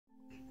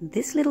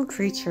This little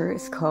creature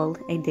is called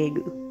a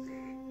degu.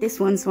 This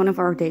one's one of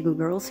our degu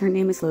girls. Her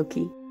name is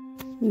Loki.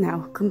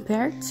 Now,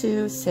 compared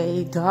to,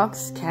 say,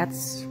 dogs,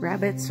 cats,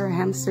 rabbits, or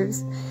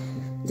hamsters,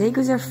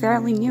 degus are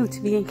fairly new to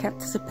being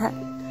kept as a pet.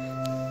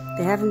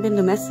 They haven't been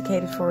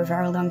domesticated for a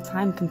very long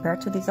time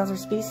compared to these other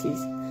species.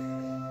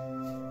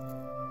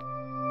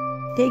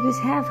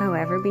 Degus have,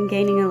 however, been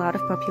gaining a lot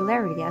of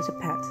popularity as a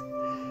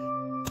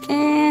pet.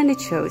 And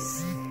it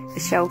shows. The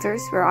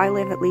shelters, where I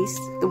live at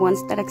least, the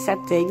ones that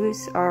accept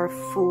degus, are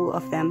full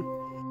of them.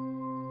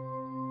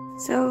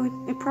 So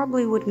it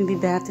probably wouldn't be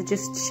bad to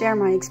just share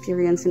my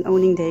experience in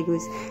owning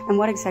degus and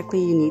what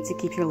exactly you need to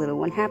keep your little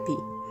one happy.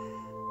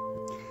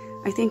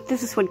 I think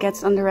this is what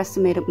gets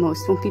underestimated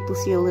most when people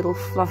see a little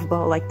fluff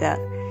ball like that.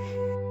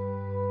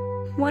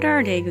 What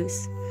are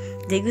degus?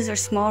 Degus are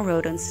small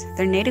rodents.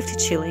 They're native to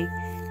Chile,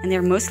 and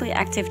they're mostly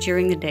active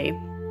during the day.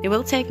 They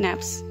will take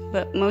naps,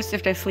 but most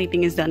of their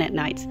sleeping is done at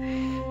night.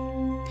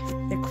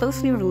 They're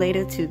closely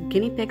related to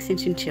guinea pigs and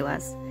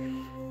chinchillas.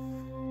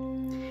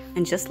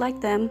 And just like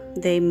them,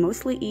 they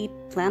mostly eat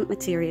plant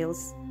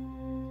materials.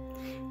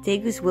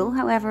 Degus will,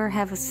 however,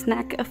 have a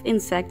snack of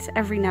insects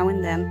every now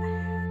and then.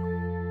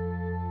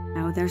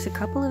 Now, there's a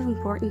couple of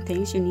important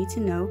things you need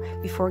to know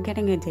before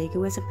getting a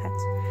degu as a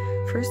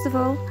pet. First of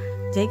all,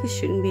 degus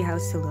shouldn't be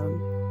housed alone.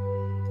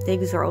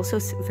 Degus are also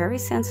very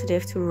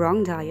sensitive to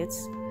wrong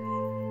diets,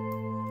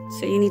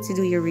 so you need to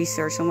do your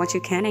research on what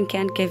you can and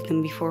can't give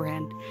them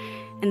beforehand.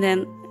 And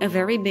then a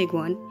very big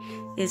one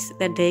is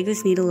that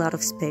degus need a lot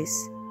of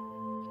space.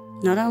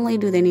 Not only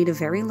do they need a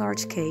very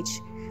large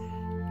cage,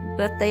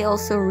 but they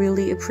also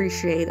really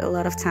appreciate a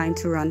lot of time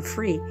to run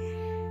free.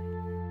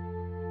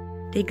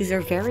 Degus are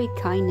very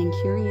kind and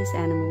curious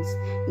animals,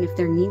 and if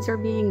their needs are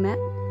being met,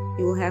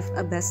 you will have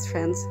a best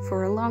friend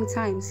for a long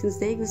time, since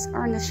degus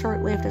aren't as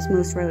short-lived as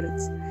most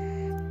rodents.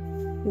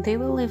 They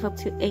will live up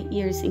to 8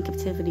 years in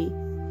captivity.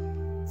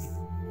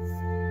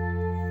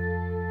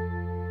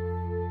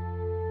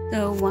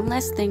 So one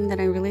last thing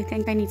that I really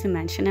think I need to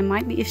mention, and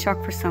might be a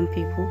shock for some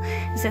people,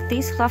 is that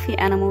these fluffy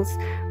animals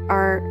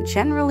are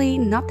generally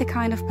not the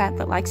kind of pet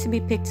that likes to be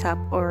picked up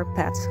or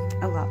pet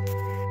a lot.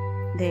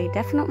 They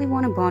definitely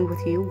want to bond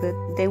with you,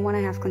 but they want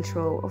to have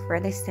control of where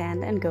they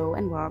stand and go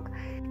and walk.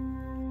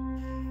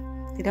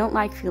 They don't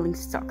like feeling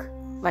stuck,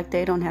 like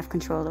they don't have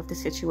control of the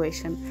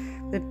situation,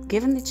 but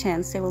given the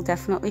chance, they will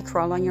definitely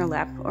crawl on your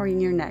lap or in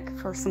your neck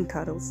for some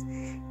cuddles,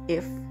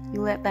 if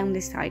you let them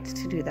decide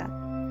to do that.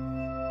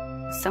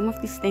 Some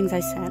of these things I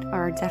said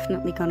are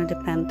definitely going to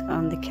depend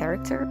on the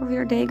character of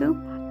your degu,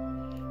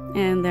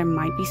 and there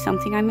might be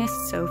something I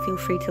missed, so feel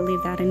free to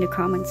leave that in the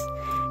comments.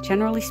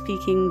 Generally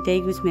speaking,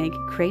 degus make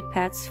great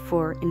pets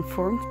for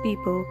informed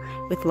people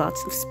with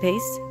lots of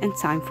space and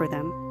time for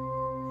them.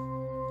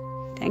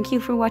 Thank you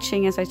for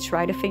watching as I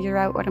try to figure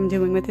out what I'm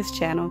doing with this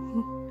channel.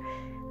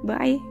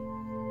 Bye!